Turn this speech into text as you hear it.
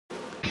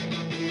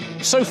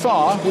So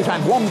far, we've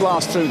had one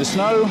blast through the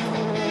snow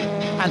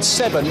and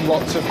 7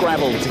 lots of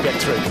gravel to get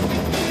through.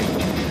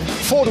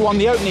 Ford won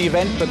the opening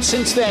event, but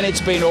since then it's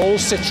been all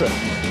Citroën.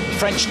 The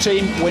French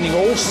team winning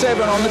all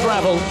 7 on the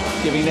gravel,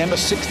 giving them a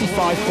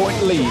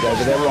 65-point lead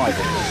over their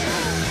rivals.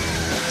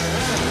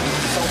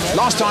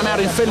 Last time out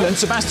in Finland,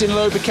 Sebastian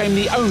Loeb became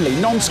the only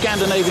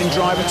non-Scandinavian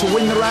driver to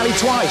win the rally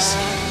twice.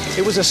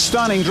 It was a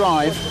stunning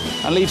drive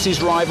and leaves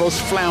his rivals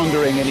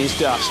floundering in his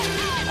dust.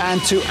 And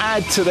to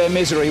add to their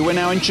misery, we're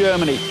now in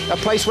Germany, a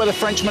place where the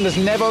Frenchman has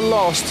never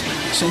lost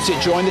since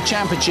it joined the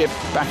championship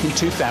back in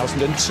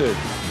 2002.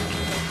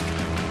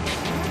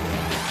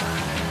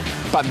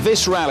 But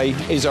this rally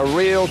is a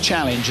real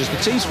challenge as the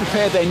teams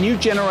prepare their new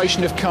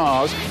generation of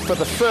cars for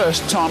the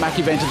first tarmac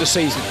event of the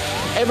season.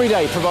 Every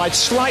day provides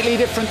slightly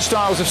different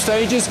styles of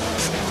stages,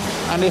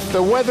 and if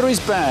the weather is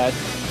bad,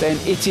 then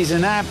it is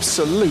an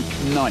absolute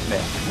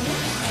nightmare.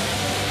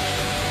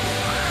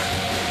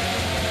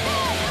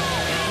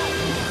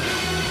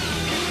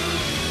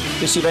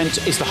 This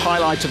event is the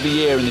highlight of the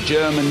year in the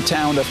German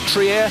town of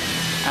Trier,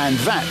 and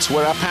that's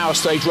where our power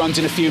stage runs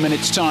in a few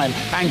minutes' time.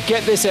 And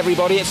get this,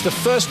 everybody, it's the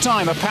first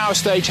time a power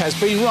stage has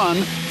been run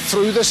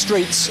through the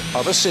streets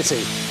of a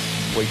city.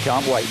 We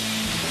can't wait.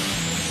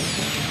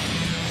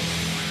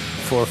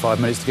 4 or 5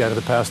 minutes to go to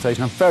the power stage,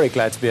 and I'm very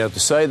glad to be able to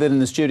say that in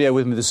the studio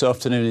with me this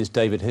afternoon is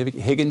David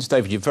Higgins.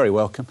 David, you're very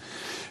welcome.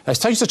 It's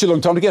taken such a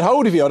long time to get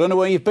hold of you. I don't know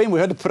where you've been. We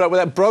had to put up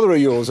with that brother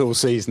of yours all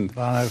season.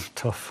 I know,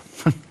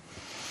 tough.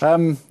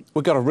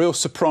 We've got a real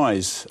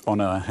surprise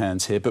on our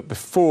hands here, but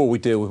before we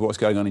deal with what's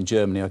going on in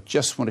Germany, I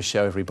just want to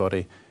show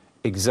everybody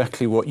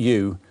exactly what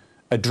you,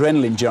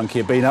 adrenaline junkie,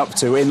 have been up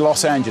to in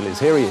Los Angeles.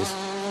 Here he is.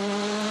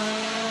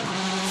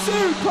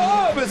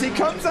 Superb as he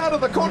comes out of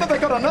the corner. They've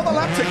got another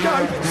lap to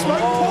go. Smoke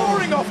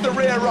pouring off the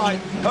rear right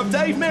of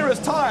Dave Mirra's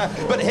tyre,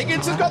 but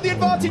Higgins has got the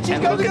advantage. He's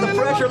got look at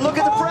the pressure. Look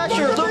at the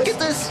pressure. Look at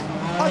this.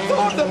 I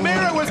thought that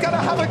Mirra was going to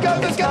have a go.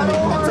 There's going to be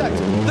contact.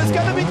 There's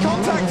going to be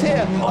contact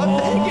here.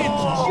 And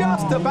Higgins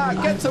just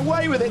about gets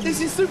away with it. This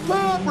is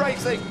superb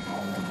racing.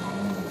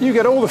 You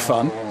get all the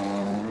fun.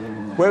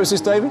 Where was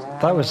this, David?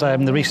 That was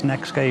the recent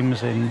X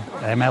Games in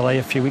LA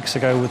a few weeks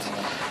ago with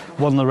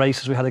one of the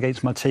races we had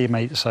against my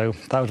teammates. So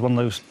that was one of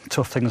those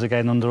tough things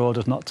again under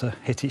orders not to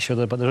hit each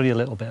other, but there's only a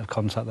little bit of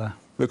contact there.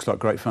 Looks like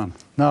great fun.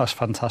 No, it's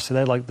fantastic.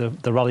 They're like the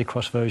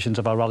rallycross versions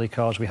of our rally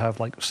cars. We have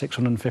like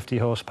 650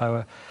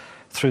 horsepower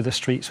through the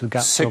streets with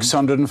gap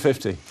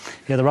 650?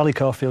 Yeah, the rally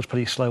car feels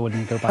pretty slow when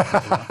you go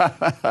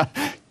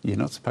back. You're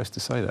not supposed to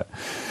say that.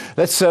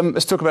 Let's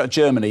talk about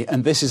Germany,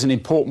 and this is an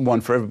important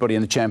one for everybody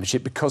in the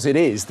championship because it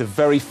is the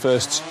very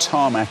first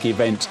tarmac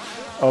event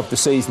of the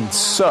season.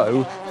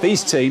 So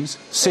these teams,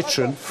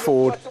 Citroën,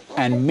 Ford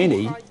and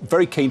Mini,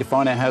 very keen to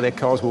find out how their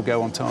cars will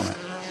go on tarmac.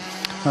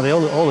 Now,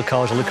 all the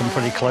cars are looking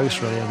pretty close,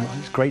 really, and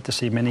it's great to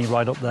see Mini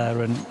right up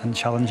there and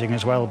challenging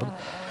as well. But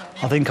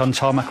I think on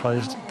tarmac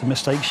rides, the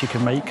mistakes you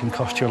can make can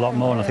cost you a lot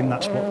more, and I think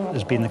that's what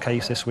has been the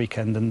case this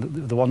weekend.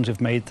 And the ones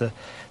who've made the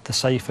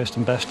safest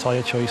and best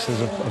tyre choices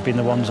have been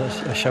the ones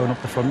that are showing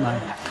up the front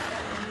now.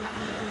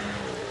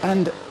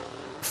 And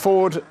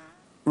Ford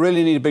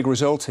really need a big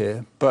result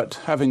here, but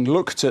having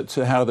looked at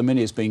how the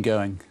Mini has been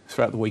going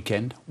throughout the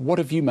weekend, what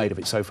have you made of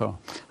it so far?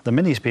 The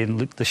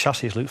the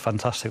chassis looked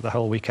fantastic the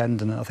whole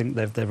weekend, and I think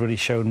they've really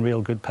shown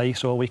real good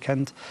pace all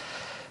weekend.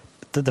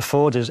 The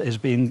Ford is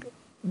being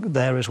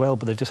there as well,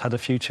 but they've just had a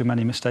few too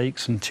many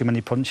mistakes and too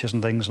many punches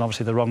and things, and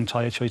obviously the wrong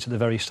tyre choice at the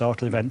very start of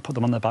the event put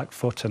them on their back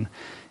foot, and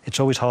it's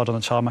always hard on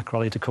a tarmac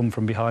rally to come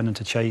from behind and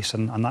to chase,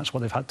 and that's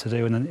what they've had to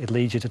do, and then it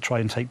leads you to try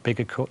and take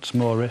bigger cuts,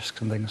 more risks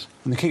and things.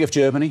 And the king of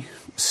Germany,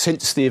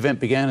 since the event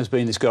began, has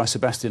been this guy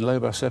Sebastian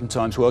Loeb,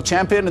 7-time world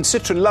champion, and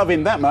Citroën love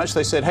him that much.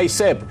 They said, hey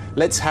Seb,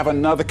 let's have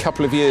another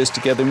couple of years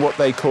together in what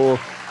they call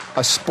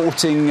a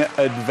sporting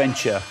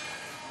adventure.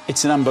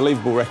 It's an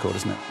unbelievable record,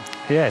 isn't it?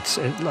 Yeah,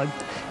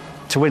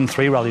 to win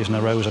 3 rallies in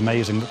a row is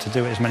amazing, but to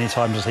do it as many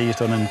times as he's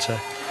done and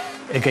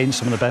against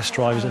some of the best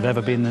drivers that have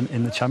ever been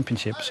in the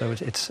championship, so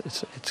it's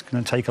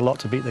going to take a lot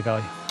to beat the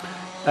guy.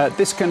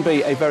 This can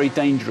be a very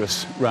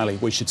dangerous rally,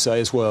 we should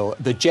say as well.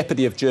 The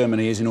jeopardy of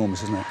Germany is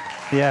enormous, isn't it?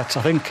 Yeah,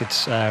 I think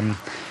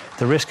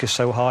the risk is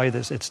so high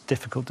that it's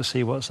difficult to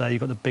see what's there.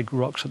 You've got the big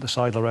rocks at the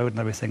side of the road and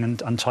everything,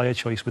 and tyre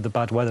choice with the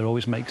bad weather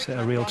always makes it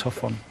a real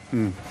tough one.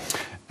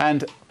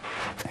 And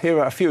here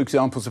are a few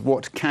examples of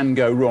what can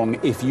go wrong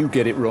if you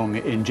get it wrong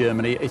in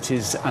Germany. It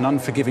is an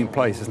unforgiving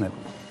place, isn't it?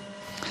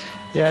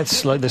 Yeah,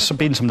 it's like there's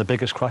been some of the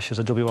biggest crashes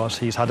the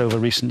WRC's had over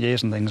recent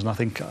years and things, and I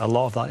think a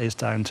lot of that is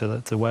down to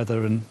the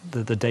weather and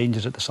the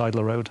dangers at the side of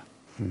the road.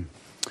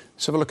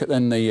 Let's have a look at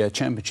then the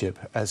championship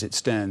as it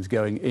stands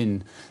going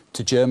in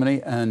to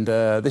Germany, and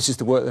this is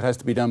the work that has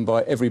to be done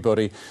by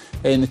everybody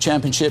in the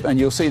championship, and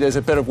you'll see there's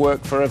a bit of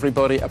work for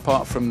everybody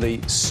apart from the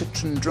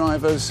Citroën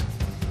drivers.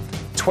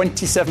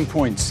 27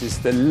 points is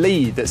the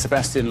lead that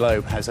Sebastian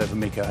Loeb has over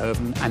Mika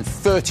Herven, and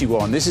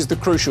 31. This is the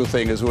crucial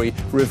thing as we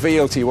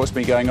reveal to you what's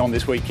been going on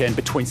this weekend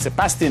between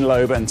Sebastian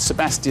Loeb and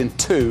Sebastian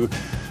 2.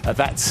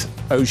 That's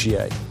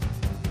Ogier.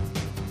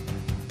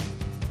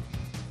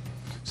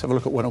 Let's have a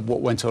look at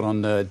what went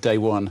on day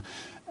one.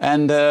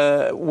 And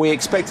we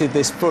expected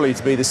this fully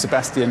to be the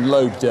Sebastian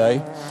Loeb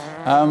day.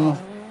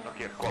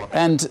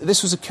 And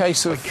this was a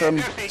case of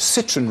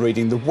Citroën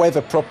reading the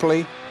weather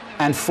properly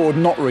and Ford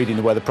not reading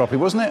the weather properly,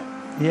 wasn't it?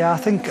 Yeah, I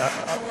think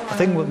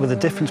with the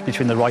difference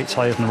between the right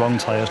tyres and the wrong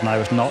tyres now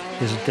is not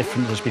as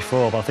different as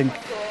before. But I think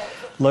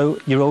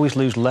you always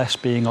lose less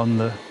being on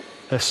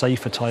a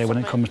safer tyre when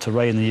it comes to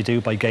rain than you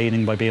do by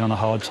gaining by being on a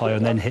hard tyre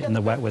and then hitting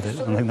the wet with it.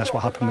 And I think that's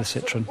what happened with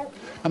Citroën.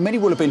 And many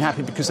will have been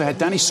happy because they had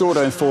Danny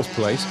Sordo in 4th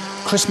place,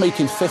 Chris Meek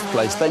in 5th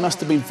place. They must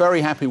have been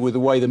very happy with the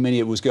way the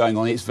Mini was going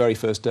on its very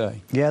first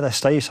day. Yeah, their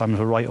stage times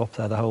were right up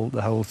there the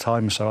whole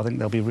time, so I think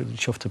they'll be really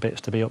chuffed to bits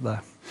to be up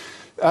there.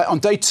 On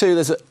day 2,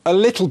 there's a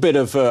little bit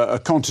of a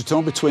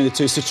contretemps between the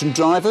two Citroën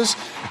drivers.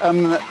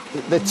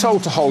 They're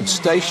told to hold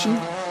station.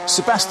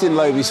 Sebastian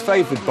Loeb is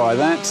favoured by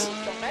that.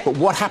 But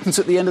what happens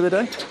at the end of the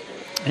day?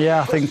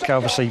 Yeah, I think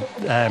obviously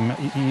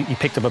he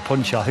picked up a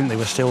puncher. I think they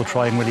were still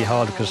trying really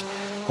hard because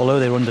although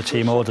they were under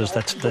team orders,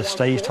 their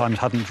stage times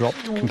hadn't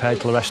dropped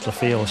compared to the rest of the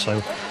field. So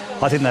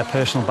I think their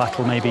personal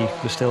battle maybe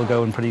was still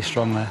going pretty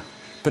strong there.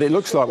 But it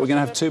looks like we're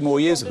going to have 2 more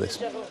years of this.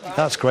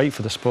 That's great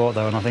for the sport,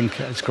 though, and I think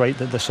it's great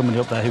that there's somebody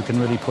up there who can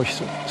really push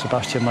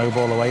Sebastian Loeb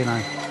all the way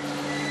now.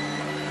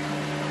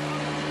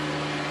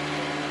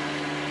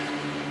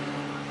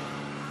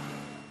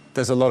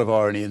 There's a lot of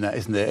irony in that,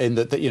 isn't there? In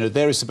that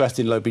there is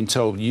Sebastian Loeb being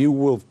told, you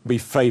will be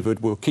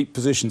favoured, we'll keep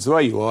positions the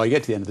way you are, you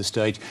get to the end of the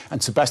stage,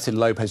 and Sebastian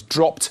Loeb has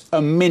dropped a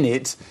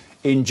minute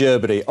in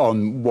Germany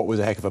on what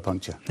was a heck of a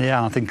puncture.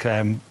 Yeah, I think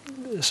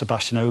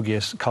Sebastian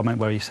Ogier's comment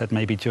where he said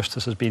maybe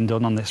justice has been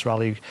done on this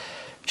rally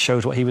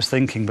shows what he was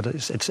thinking, but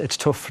it's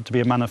tough to be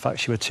a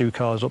manufacturer with 2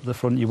 cars up the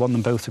front. You want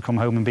them both to come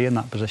home and be in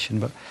that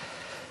position, but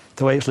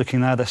the way it's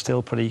looking now, they're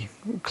still pretty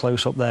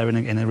close up there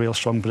in a real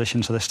strong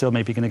position, so they're still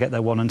maybe going to get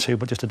their 1 and 2,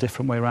 but just a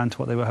different way around to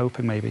what they were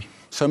hoping, maybe.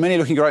 So many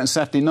looking great on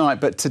Saturday night,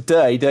 but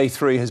today, day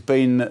 3, has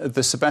been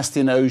the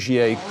Sebastian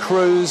Ogier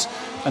cruise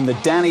and the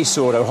Danny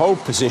Sordo hold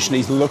position.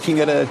 He's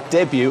looking at a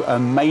debut, a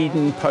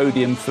maiden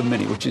podium for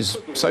Mini, which is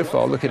so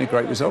far looking a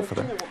great result for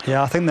them.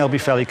 Yeah, I think they'll be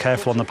fairly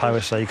careful on the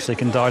power stage because they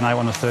can dine out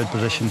on a 3rd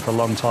position for a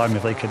long time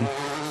if they can.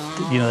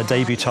 The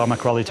debut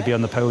tarmac rally to be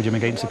on the podium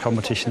against the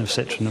competition of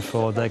Citroën and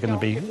Ford, they're going to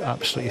be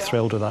absolutely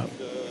thrilled with that.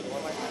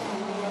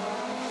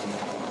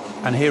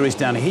 And here is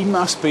Danny. He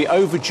must be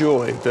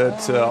overjoyed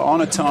that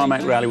on a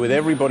tarmac rally with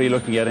everybody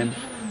looking at him,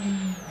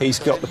 he's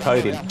got the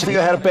podium. Do you think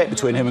they had a bet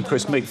between him and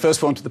Chris Meek?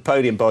 First one to the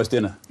podium buys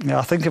dinner. Yeah,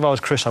 I think if I was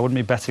Chris, I wouldn't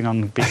be betting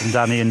on beating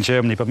Danny in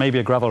Germany, but maybe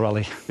a gravel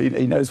rally.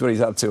 He knows what he's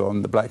up to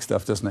on the black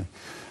stuff, doesn't he?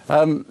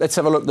 Let's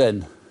have a look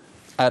then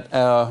at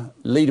our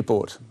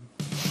leaderboard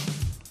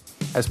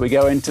as we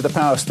go into the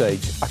power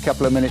stage, a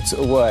couple of minutes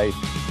away.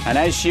 And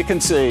as you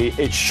can see,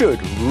 it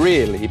should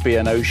really be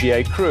an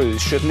Ogier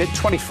cruise, shouldn't it?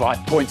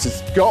 25 points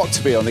has got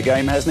to be on the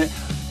game, hasn't it?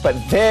 But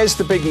there's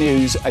the big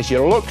news. As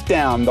you look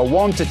down, the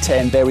 1 to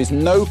 10, there is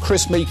no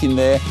Chris Meek in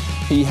there.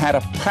 He had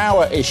a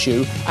power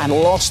issue and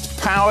lost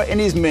power in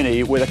his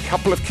Mini with a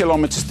couple of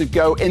kilometres to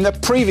go in the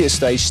previous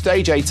stage,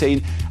 stage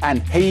 18,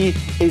 and he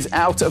is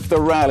out of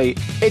the rally.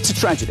 It's a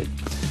tragedy.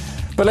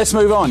 But let's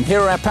move on. Here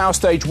are our power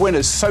stage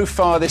winners so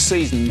far this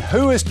season.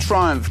 Who has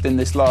triumphed in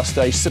this last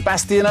stage?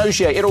 Sebastian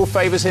Ogier. It all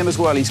favours him as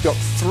well. He's got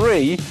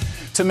 3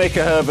 to Mika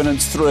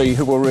Hervenen's 3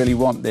 who will really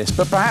want this.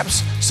 But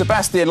perhaps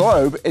Sebastian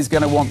Loeb is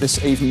going to want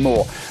this even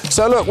more.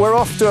 So look, we're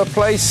off to a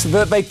place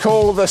that they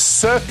call the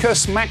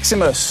Circus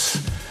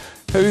Maximus.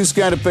 Who's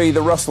going to be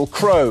the Russell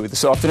Crowe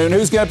this afternoon?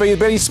 Who's going to be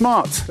Billy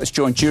Smart? Let's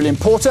join Julian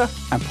Porter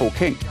and Paul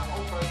King.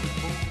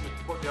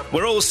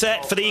 We're all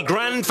set for the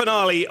grand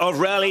finale of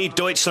Rally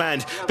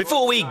Deutschland.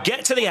 Before we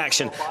get to the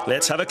action,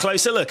 let's have a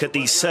closer look at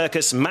the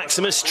Circus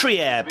Maximus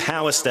Trier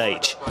power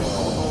stage.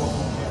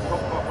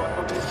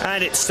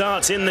 And it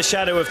starts in the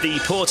shadow of the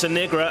Porta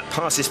Nigra,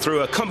 passes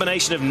through a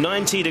combination of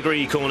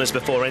 90-degree corners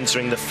before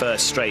entering the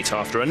first straight.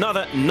 After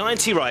another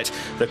 90 right,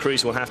 the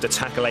cruise will have to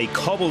tackle a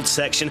cobbled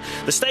section.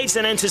 The stage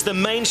then enters the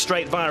main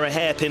straight via a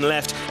hairpin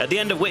left, at the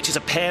end of which is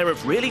a pair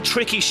of really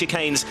tricky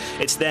chicanes.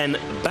 It's then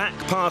back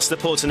past the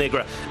Porta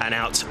Nigra and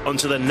out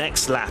onto the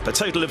next lap. A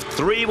total of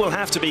 3 will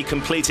have to be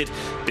completed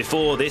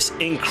before this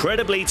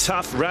incredibly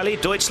tough Rally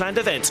Deutschland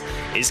event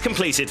is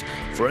completed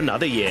for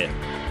another year.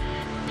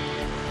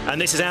 And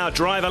this is our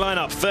driver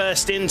lineup.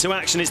 First into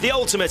action is the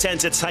ultimate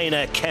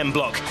entertainer, Ken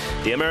Block.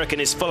 The American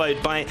is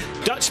followed by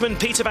Dutchman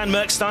Peter van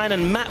Merkstein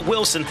and Matt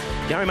Wilson.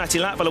 Jari-Matti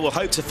Latvala will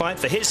hope to fight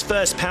for his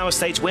first power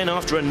stage win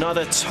after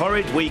another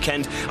torrid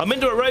weekend.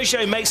 Armindo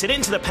Araujo makes it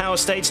into the power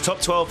stage top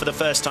 12 for the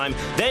first time.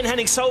 Then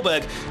Henning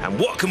Solberg. And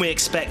what can we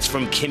expect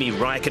from Kimi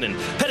Räikkönen?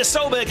 Peter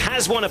Solberg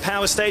has won a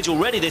power stage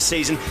already this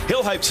season.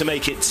 He'll hope to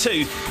make it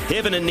too.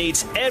 Hirvonen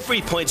needs every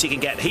point he can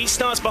get. He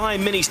starts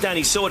behind Mini's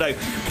Danny Sordo.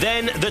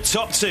 Then the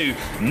top 2.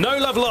 No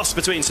love lost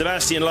between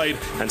Sebastian Loeb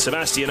and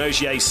Sebastian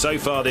Ogier so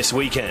far this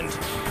weekend.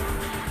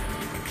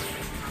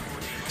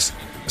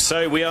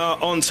 So we are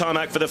on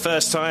tarmac for the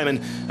first time and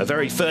a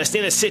very first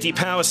inner city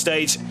power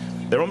stage.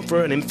 They're on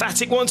for an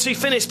emphatic 1-2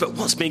 finish, but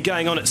what's been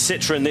going on at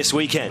Citroën this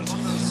weekend?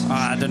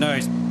 I don't know,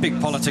 it's big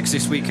politics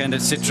this weekend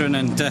at Citroën,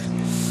 and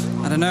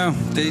I don't know.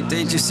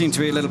 They just seem to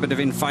be a little bit of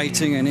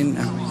infighting and in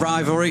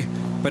rivalry.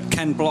 But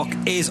Ken Block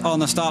is on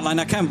the start line.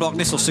 Now, Ken Block,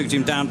 this will suit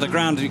him down to the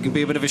ground. He can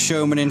be a bit of a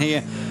showman in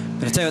here.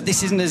 But I tell you what,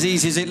 this isn't as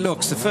easy as it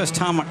looks. The first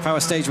tarmac power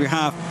stage we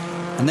have.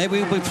 And they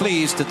will be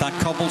pleased that that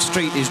cobbled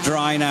street is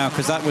dry now,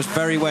 because that was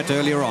very wet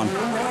earlier on.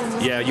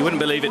 Yeah, you wouldn't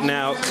believe it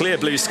now. Clear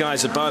blue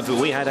skies above, but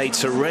we had a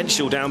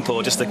torrential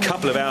downpour just a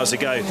couple of hours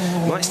ago.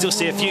 Might still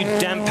see a few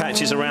damp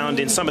patches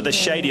around in some of the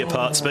shadier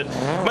parts, but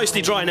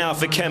mostly dry now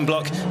for Ken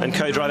Block and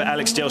co-driver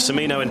Alex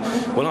Gelsomino. And,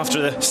 well, after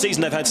the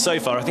season they've had so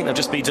far, I think they'll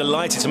just be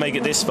delighted to make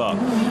it this far.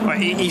 Well,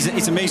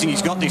 it's amazing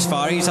he's got this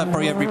far. He's had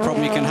probably every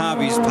problem he can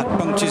have. He's had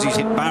punctures, he's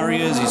hit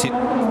barriers, he's hit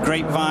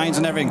grapevines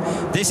and everything.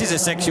 This is a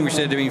section which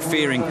they'd have been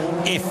fearing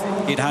if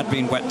it had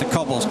been wet, the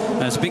cobbles.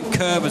 And there's a big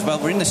curve as well.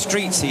 We're in the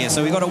streets here,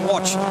 so we've got to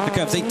watch the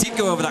curves. They did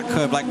go over that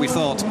curve like we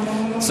thought.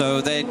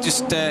 So they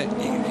just,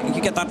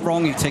 you get that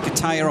wrong, you take a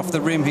tyre off the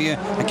rim here.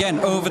 Again,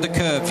 over the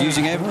curve,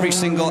 using every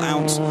single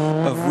ounce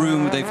of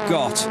room they've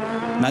got.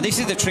 Now, this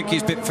is the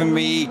trickiest bit for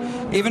me.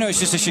 Even though it's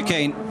just a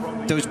chicane,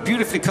 those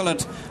beautifully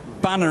coloured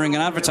bannering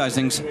and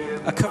advertisings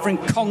are covering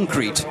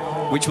concrete,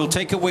 which will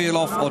take a wheel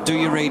off or do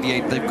your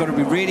radiate. They've got to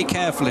be really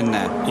careful in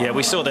there. Yeah,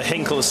 we saw the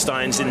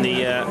Hinkelsteins in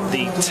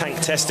the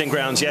tank testing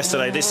grounds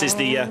yesterday. This is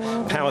the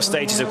power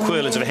stages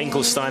equivalent of a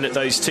Hinkelstein at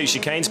those two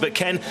chicanes. But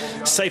Ken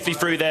safely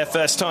through their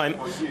first time.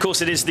 Of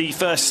course, it is the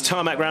first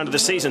tarmac round of the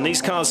season.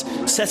 These cars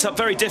set up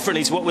very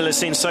differently to what we'll have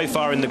seen so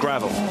far in the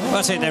gravel. Well,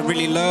 that's it. They're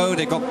really low.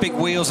 They've got big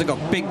wheels. They've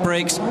got big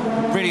brakes,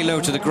 really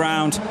low to the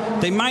ground.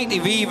 They might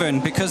have even,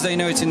 because they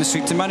know it's in the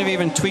street, they might have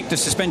even tweaked the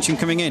suspension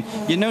coming in.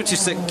 You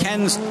notice that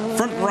Ken's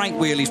front right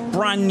wheel is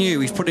brand new.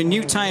 He's put a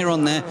new tyre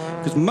on there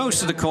because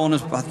most of the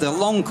corners, the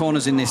long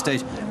corners in this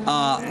stage,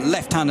 are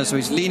left-handed, so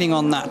he's leaning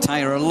on that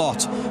tyre a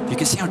lot. You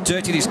can see how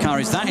dirty this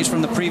car is. That is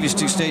from the previous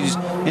two stages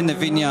in the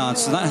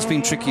vineyards, so that has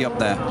been tricky up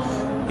there.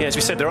 Yeah, as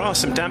we said, there are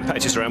some damp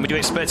patches around. Would you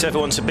expect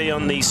everyone to be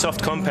on the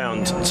soft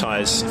compound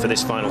tyres for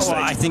this final stage?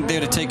 I think they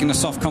would have taken the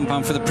soft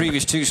compound for the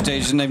previous two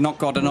stages, and they've not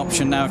got an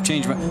option now of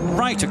changing it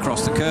right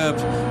across the curb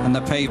and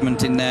the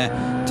pavement in there,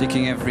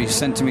 taking every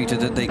centimetre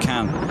that they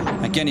can.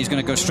 Again, he's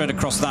going to go straight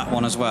across that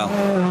one as well.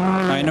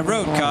 Now, in a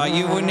road car,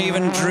 you wouldn't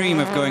even dream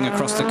of going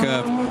across the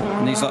curb,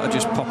 and these lot are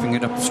just popping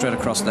it up straight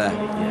across there.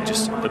 Yeah,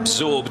 just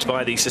absorbed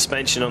by the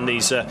suspension on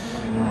these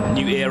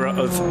new era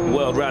of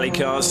World Rally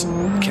cars.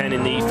 Ken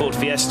in the Ford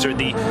Fiesta,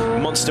 the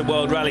Monster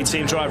World Rally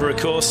team driver, of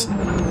course.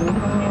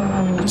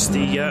 It's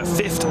the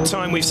fifth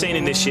time we've seen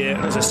him this year.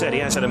 As I said, he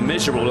has had a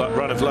miserable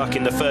run of luck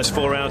in the first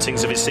four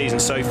outings of his season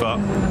so far.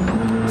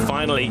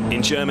 Finally,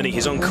 in Germany,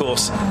 he's on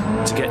course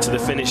to get to the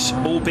finish,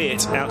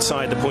 albeit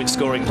outside the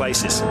point-scoring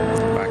places.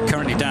 Right,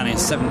 currently down in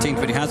 17th,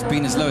 but he has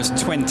been as low as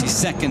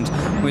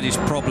 22nd with his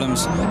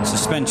problems.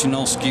 Suspension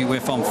all skew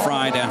whiff on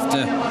Friday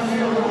after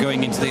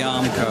going into the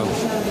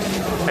Armco.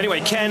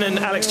 Anyway, Ken and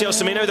Alex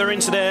Gelsomino, they're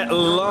into their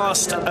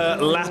last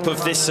lap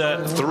of this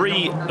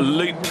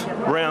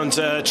three-loop round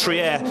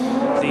Trier.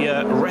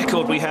 The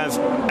record we have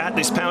at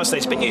this power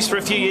stage. Been used for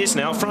a few years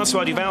now.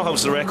 Francois Duval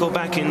holds the record.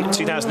 Back in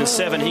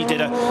 2007, he did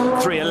a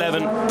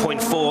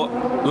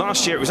 3:11.4.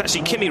 Last year, it was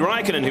actually Kimi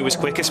Räikkönen who was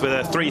quickest with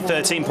a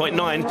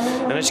 3:13.9.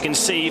 And as you can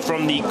see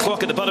from the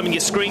clock at the bottom of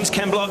your screens,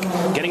 Ken Block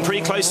getting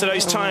pretty close to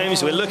those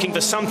times. We're looking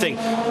for something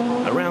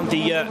around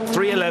the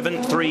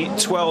 3:11,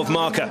 3:12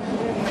 marker.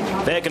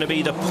 They're going to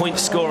be the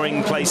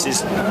point-scoring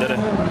places that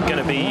are going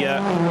to be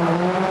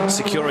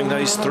securing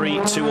those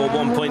 3, 2 or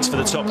 1 points for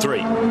the top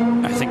three.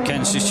 I think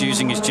Ken's just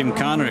using his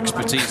Gymkhana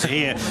expertise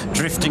here,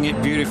 drifting it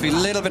beautifully. A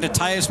little bit of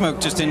tyre smoke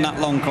just in that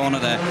long corner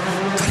there.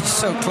 God, he's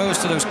so close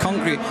to those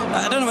concrete.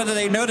 I don't know whether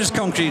they noticed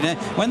concrete there.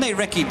 When they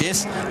recce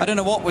this, I don't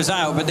know what was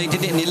out, but they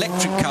did it in the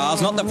electric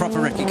cars, not the proper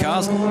recce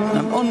cars.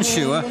 I'm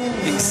unsure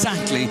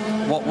exactly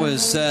what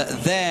was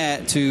there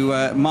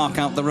to mark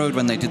out the road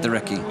when they did the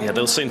recce. Yeah,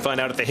 they'll soon find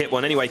out if they hit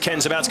one. Anyway,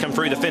 Ken's about to come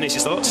through the finish.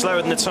 It's a lot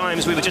slower than the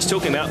times we were just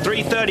talking about.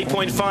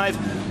 3:30.5.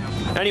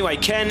 Anyway,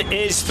 Ken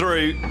is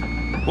through.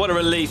 What a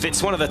relief.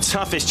 It's one of the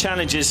toughest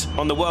challenges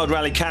on the World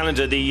Rally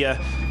calendar, the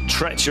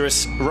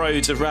treacherous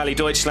roads of Rally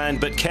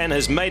Deutschland, but Ken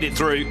has made it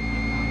through.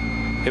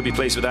 He'll be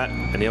pleased with that,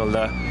 and he'll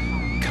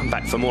come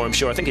back for more, I'm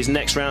sure. I think his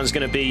next round is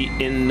going to be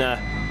in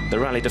the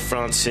Rally de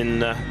France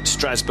in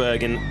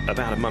Strasbourg in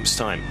about a month's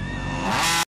time.